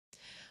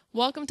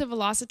Welcome to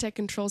Velocitek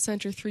Control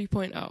Center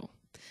 3.0.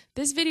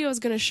 This video is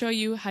going to show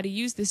you how to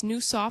use this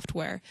new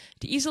software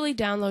to easily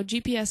download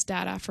GPS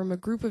data from a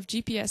group of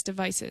GPS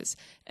devices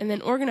and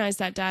then organize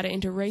that data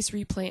into race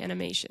replay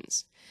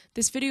animations.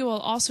 This video will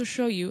also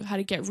show you how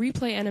to get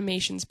replay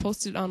animations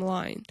posted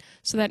online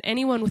so that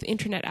anyone with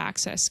internet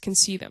access can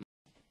see them.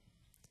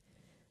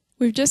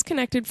 We've just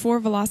connected 4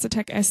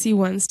 Velocitek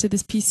SC1s to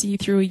this PC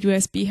through a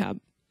USB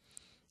hub.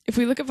 If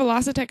we look at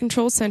Velocitek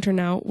Control Center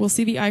now, we'll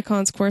see the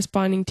icons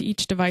corresponding to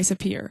each device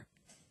appear.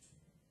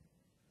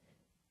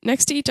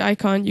 Next to each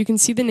icon, you can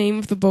see the name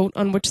of the boat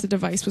on which the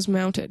device was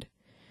mounted.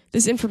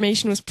 This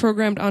information was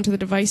programmed onto the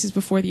devices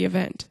before the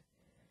event.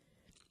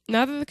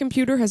 Now that the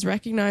computer has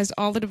recognized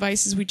all the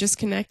devices we just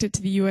connected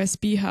to the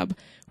USB hub,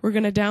 we're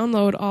going to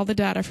download all the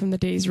data from the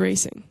day's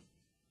racing.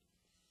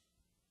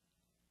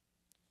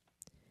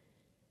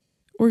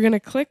 We're going to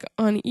click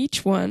on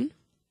each one,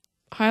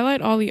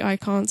 highlight all the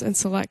icons, and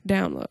select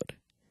Download.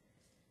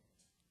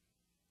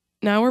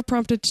 Now we're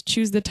prompted to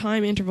choose the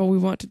time interval we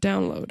want to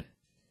download.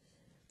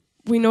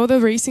 We know the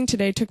racing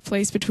today took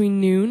place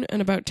between noon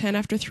and about 10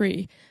 after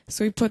 3,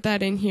 so we put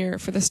that in here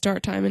for the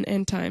start time and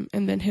end time,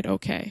 and then hit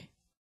OK.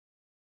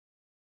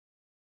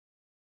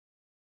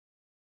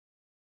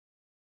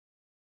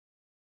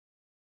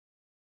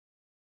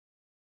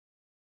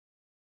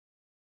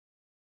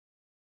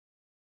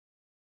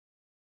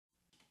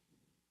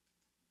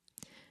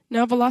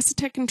 Now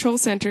Velocitek Control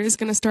Center is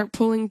going to start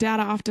pulling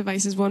data off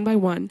devices one by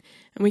one,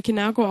 and we can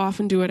now go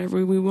off and do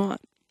whatever we want.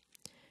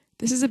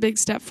 This is a big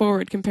step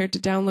forward compared to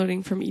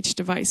downloading from each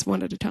device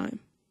one at a time.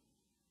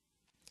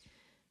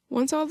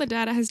 Once all the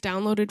data has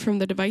downloaded from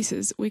the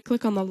devices, we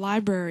click on the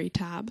Library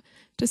tab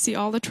to see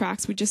all the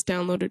tracks we just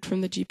downloaded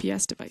from the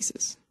GPS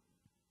devices.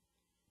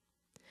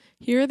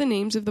 Here are the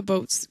names of the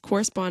boats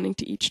corresponding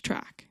to each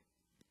track.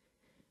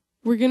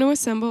 We're going to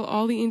assemble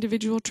all the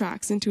individual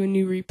tracks into a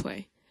new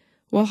replay.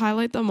 We'll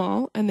highlight them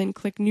all and then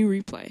click New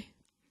Replay.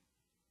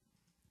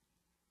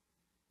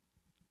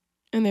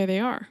 And there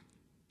they are.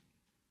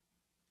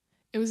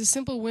 It was a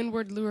simple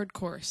windward leeward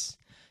course.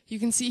 You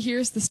can see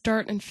here's the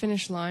start and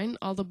finish line,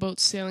 all the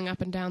boats sailing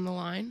up and down the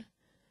line.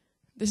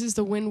 This is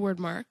the windward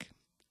mark.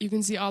 You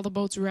can see all the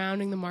boats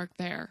rounding the mark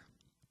there.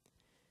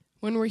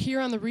 When we're here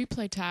on the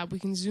Replay tab, we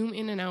can zoom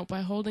in and out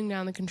by holding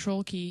down the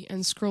Control key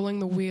and scrolling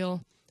the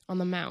wheel on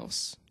the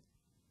mouse.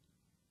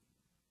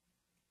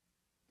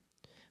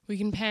 We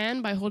can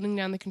pan by holding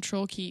down the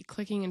Control key,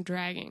 clicking and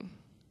dragging.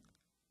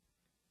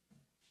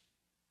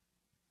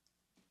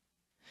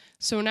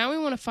 So now we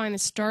want to find the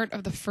start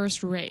of the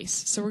first race.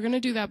 So we're going to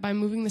do that by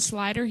moving the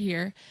slider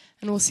here,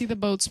 and we'll see the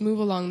boats move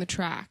along the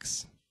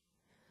tracks.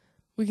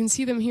 We can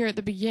see them here at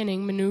the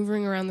beginning,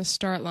 maneuvering around the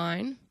start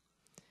line.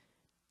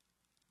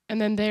 And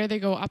then there they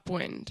go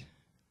upwind.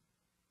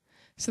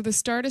 So the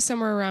start is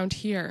somewhere around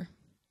here.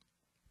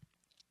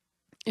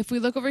 If we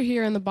look over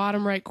here in the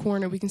bottom right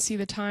corner, we can see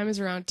the time is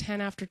around 10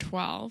 after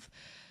 12.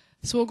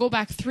 So we'll go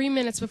back 3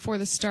 minutes before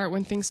the start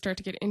when things start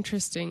to get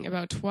interesting,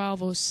 about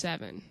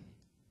 12:07.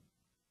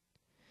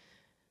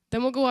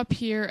 Then we'll go up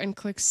here and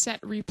click Set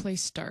Replay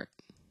Start.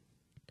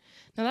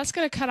 Now that's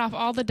going to cut off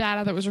all the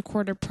data that was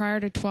recorded prior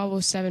to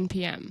 12:07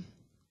 p.m.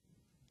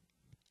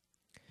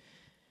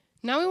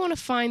 Now we want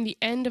to find the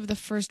end of the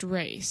first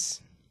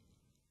race.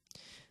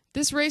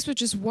 This race was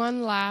just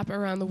one lap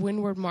around the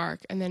windward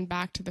mark and then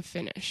back to the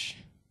finish.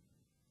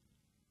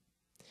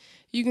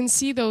 You can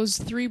see those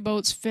 3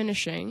 boats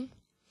finishing,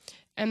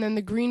 and then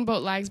the green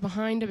boat lags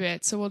behind a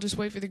bit, so we'll just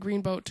wait for the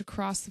green boat to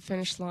cross the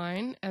finish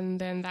line, and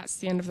then that's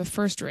the end of the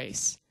first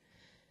race.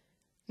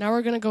 Now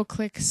we're going to go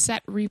click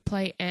Set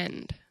Replay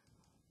End.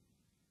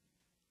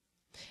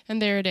 And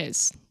there it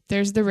is.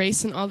 There's the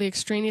race, and all the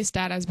extraneous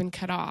data has been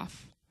cut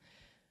off.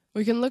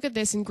 We can look at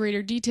this in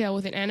greater detail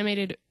with an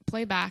animated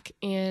playback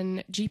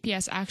in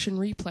GPS Action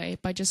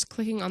Replay by just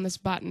clicking on this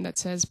button that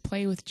says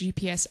Play with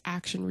GPS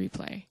Action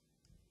Replay.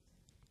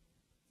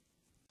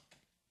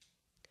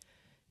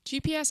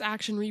 GPS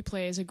Action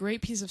Replay is a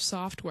great piece of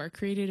software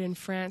created in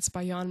France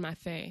by Yann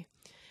Mathé.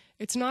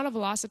 It's not a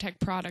Velocitek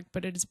product,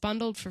 but it is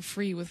bundled for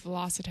free with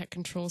Velocitek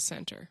Control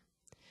Center.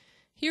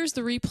 Here's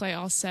the replay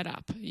all set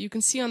up. You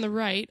can see on the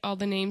right all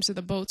the names of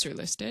the boats are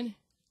listed.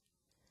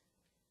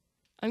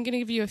 I'm going to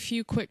give you a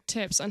few quick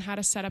tips on how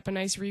to set up a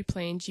nice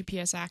replay in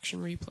GPS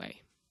Action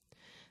Replay.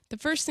 The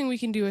first thing we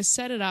can do is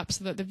set it up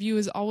so that the view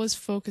is always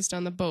focused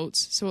on the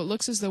boats, so it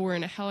looks as though we're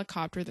in a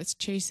helicopter that's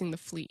chasing the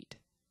fleet.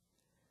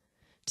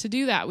 To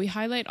do that, we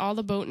highlight all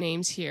the boat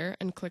names here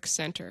and click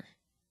Center.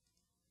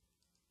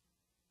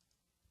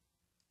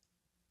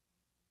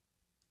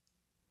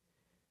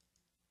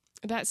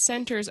 That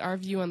centers our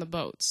view on the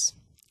boats.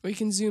 We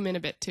can zoom in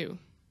a bit too.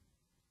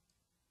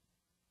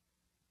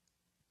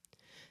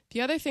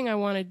 The other thing I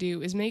want to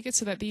do is make it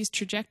so that these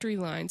trajectory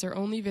lines are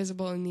only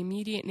visible in the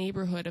immediate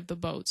neighborhood of the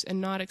boats and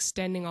not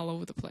extending all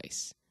over the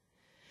place.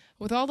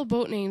 With all the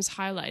boat names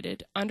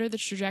highlighted, under the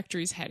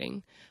trajectories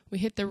heading, we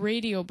hit the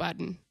radio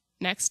button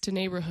next to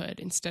neighborhood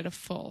instead of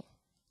full.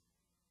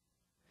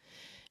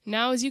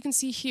 Now, as you can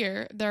see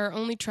here, there are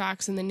only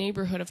tracks in the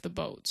neighborhood of the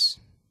boats.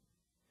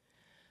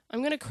 I'm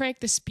going to crank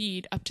the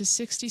speed up to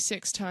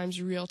 66 times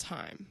real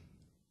time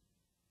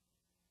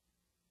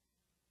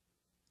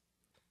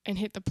and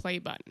hit the play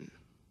button.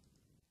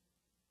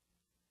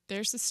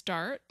 There's the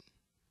start.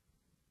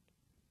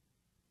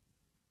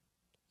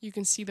 You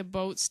can see the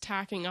boats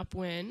tacking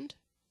upwind.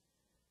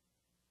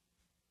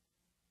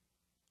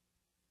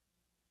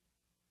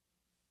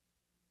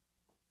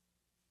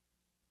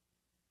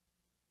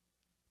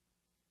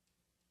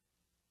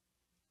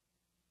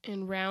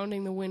 And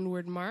rounding the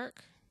windward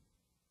mark.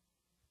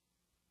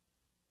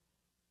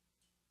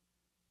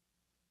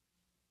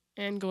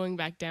 And going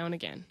back down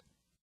again.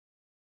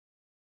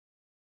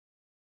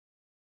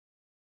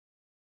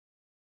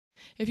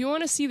 If you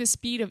want to see the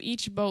speed of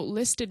each boat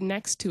listed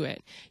next to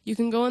it, you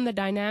can go in the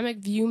Dynamic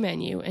View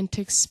menu and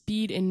tick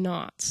Speed in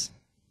knots.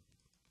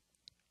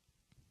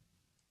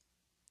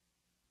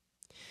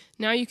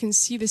 Now you can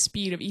see the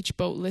speed of each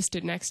boat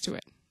listed next to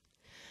it.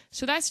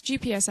 So that's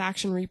GPS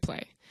Action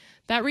Replay.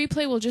 That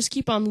replay will just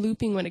keep on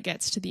looping when it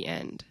gets to the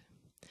end.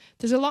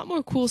 There's a lot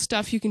more cool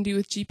stuff you can do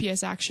with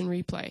GPS Action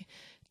Replay.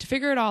 To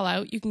figure it all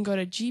out, you can go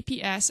to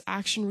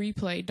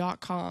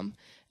gpsactionreplay.com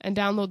and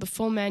download the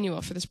full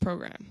manual for this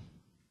program.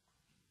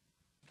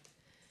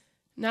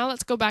 Now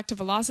let's go back to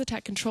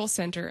Velocitek Control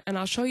Center, and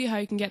I'll show you how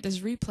you can get this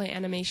replay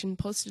animation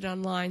posted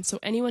online so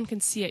anyone can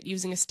see it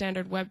using a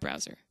standard web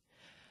browser.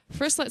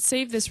 First, let's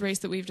save this race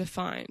that we've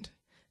defined.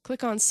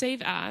 Click on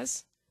Save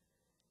As,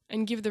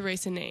 and give the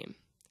race a name.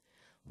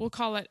 We'll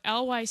call it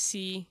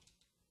LYC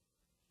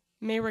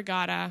May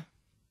Regatta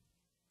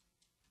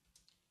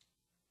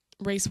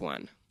Race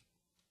 1.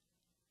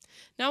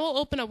 Now we'll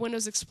open up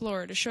Windows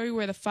Explorer to show you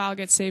where the file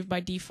gets saved by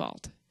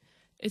default.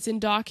 It's in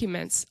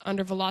Documents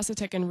under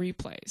Velocitek and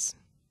Replays.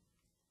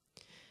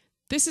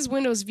 This is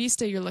Windows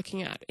Vista you're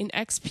looking at. In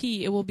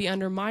XP, it will be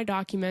under My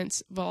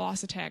Documents,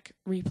 Velocitek,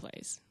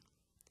 Replays.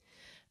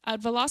 At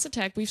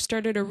Velocitek, we've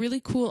started a really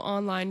cool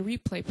online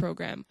replay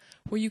program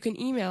where you can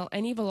email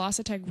any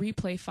Velocitek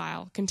replay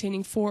file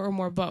containing 4 or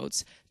more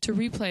boats to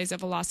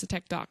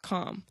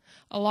replays@velocitek.com,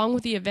 along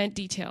with the event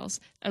details,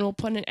 and we'll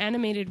put an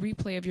animated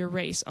replay of your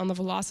race on the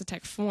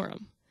Velocitek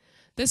forum.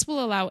 This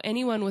will allow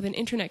anyone with an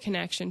internet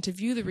connection to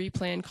view the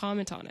replay and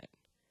comment on it.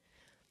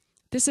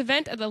 This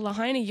event at the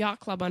Lahaina Yacht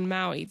Club on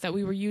Maui that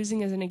we were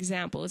using as an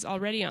example is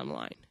already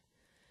online.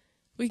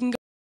 We can go